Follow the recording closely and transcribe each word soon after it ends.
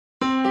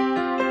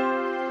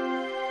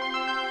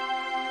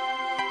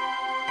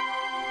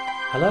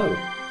Hello.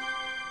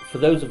 For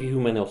those of you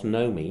who may not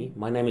know me,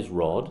 my name is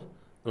Rod,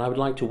 and I would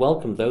like to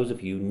welcome those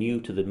of you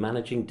new to the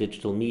Managing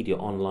Digital Media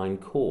online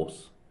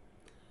course.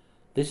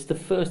 This is the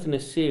first in a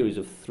series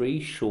of 3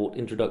 short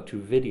introductory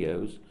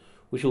videos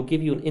which will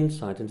give you an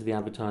insight into the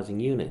advertising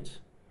unit.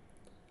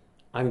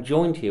 I'm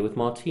joined here with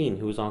Martine,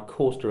 who is our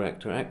course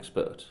director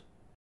expert.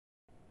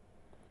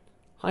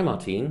 Hi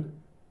Martine,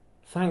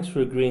 thanks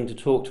for agreeing to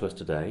talk to us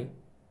today.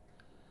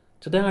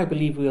 Today I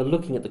believe we are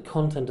looking at the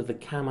content of the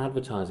CAM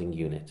advertising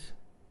unit.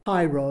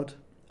 Hi Rod.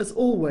 As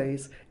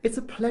always, it's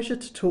a pleasure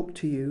to talk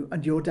to you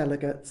and your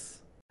delegates.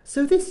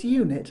 So this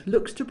unit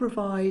looks to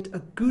provide a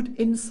good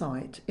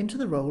insight into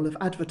the role of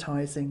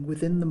advertising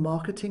within the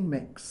marketing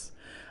mix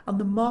and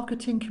the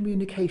marketing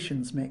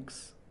communications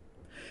mix.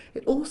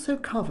 It also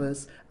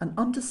covers an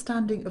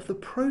understanding of the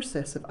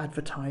process of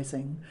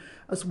advertising,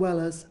 as well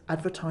as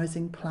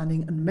advertising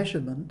planning and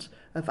measurement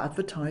of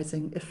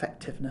advertising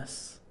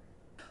effectiveness.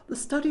 The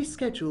study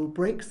schedule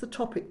breaks the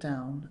topic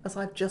down as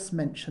I've just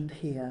mentioned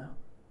here.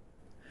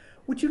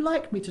 Would you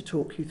like me to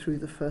talk you through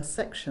the first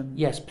section?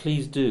 Yes,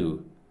 please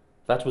do.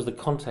 That was the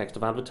context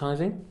of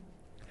advertising?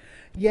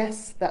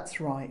 Yes,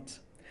 that's right.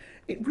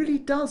 It really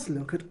does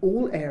look at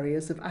all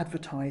areas of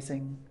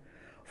advertising,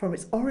 from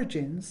its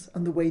origins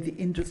and the way the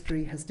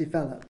industry has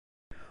developed,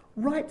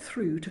 right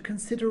through to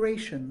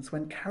considerations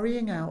when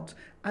carrying out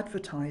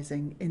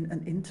advertising in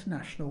an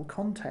international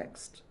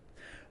context.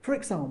 For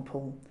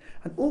example,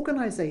 an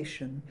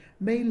organisation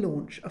may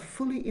launch a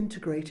fully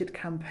integrated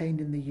campaign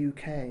in the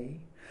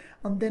UK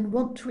and then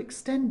want to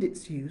extend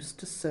its use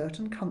to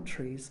certain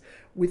countries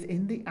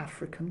within the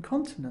African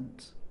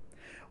continent,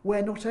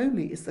 where not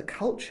only is the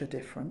culture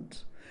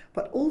different,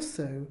 but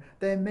also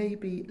there may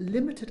be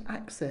limited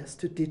access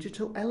to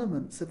digital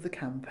elements of the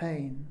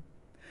campaign.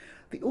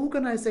 The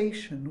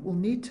organisation will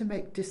need to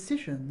make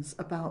decisions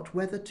about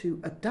whether to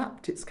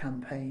adapt its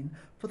campaign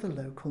for the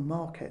local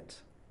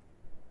market.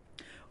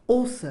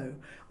 Also,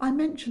 I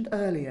mentioned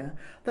earlier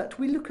that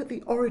we look at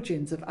the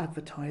origins of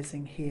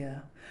advertising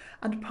here,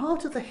 and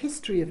part of the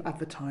history of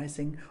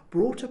advertising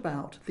brought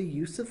about the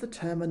use of the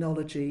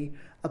terminology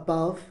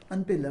above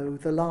and below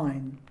the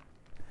line.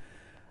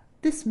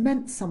 This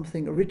meant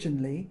something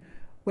originally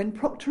when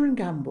Procter &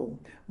 Gamble,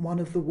 one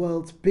of the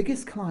world's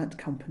biggest client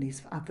companies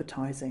for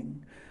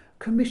advertising,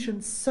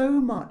 commissioned so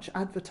much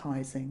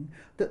advertising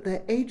that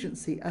their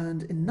agency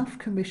earned enough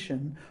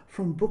commission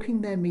from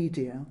booking their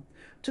media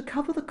to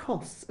cover the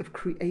costs of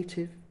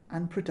creative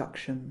and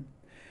production.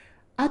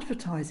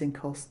 Advertising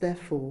costs,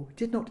 therefore,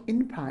 did not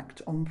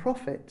impact on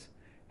profit,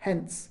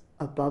 hence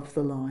above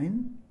the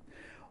line.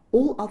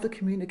 All other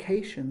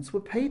communications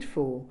were paid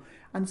for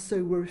and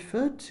so were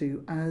referred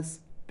to as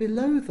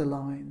below the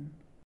line.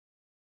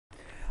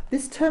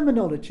 This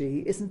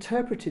terminology is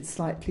interpreted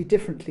slightly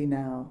differently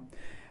now.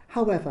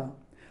 However,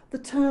 the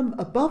term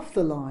above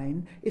the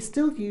line is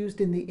still used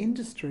in the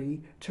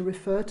industry to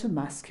refer to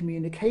mass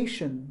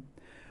communication,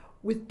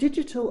 with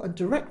digital and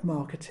direct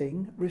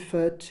marketing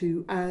referred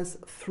to as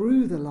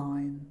through the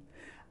line,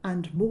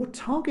 and more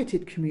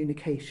targeted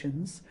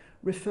communications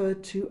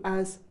referred to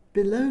as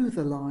below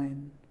the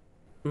line.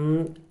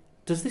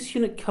 Does this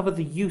unit cover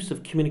the use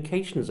of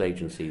communications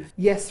agencies?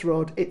 Yes,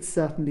 Rod, it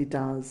certainly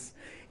does.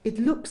 It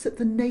looks at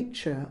the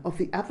nature of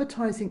the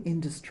advertising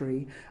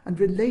industry and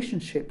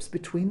relationships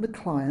between the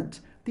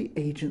client, the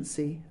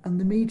agency, and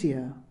the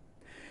media.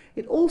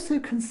 It also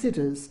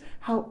considers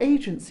how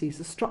agencies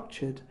are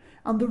structured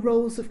and the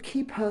roles of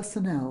key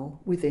personnel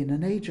within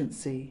an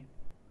agency.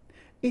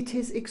 It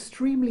is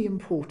extremely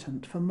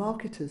important for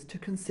marketers to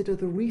consider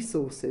the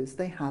resources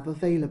they have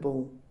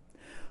available.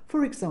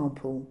 For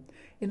example,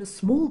 in a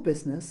small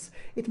business,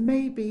 it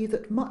may be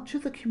that much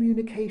of the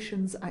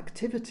communications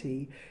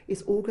activity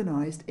is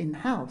organised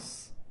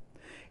in-house.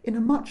 In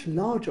a much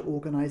larger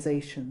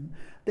organisation,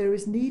 there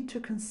is need to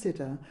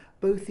consider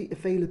both the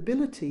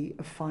availability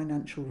of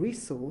financial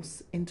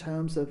resource in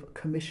terms of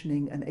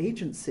commissioning an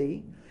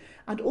agency,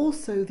 and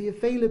also the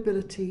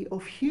availability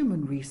of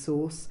human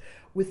resource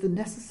with the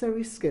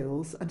necessary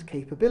skills and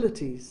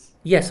capabilities.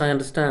 Yes, I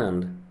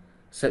understand.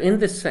 So in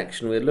this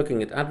section we're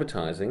looking at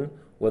advertising,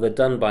 whether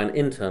done by an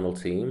internal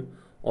team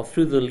or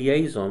through the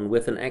liaison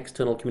with an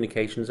external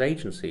communications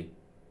agency.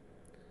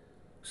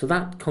 So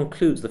that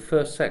concludes the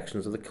first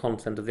sections of the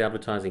content of the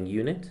advertising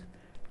unit?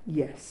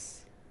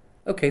 Yes.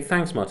 Okay,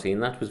 thanks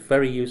Martine, that was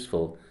very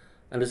useful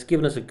and has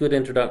given us a good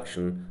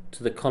introduction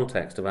to the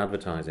context of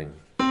advertising.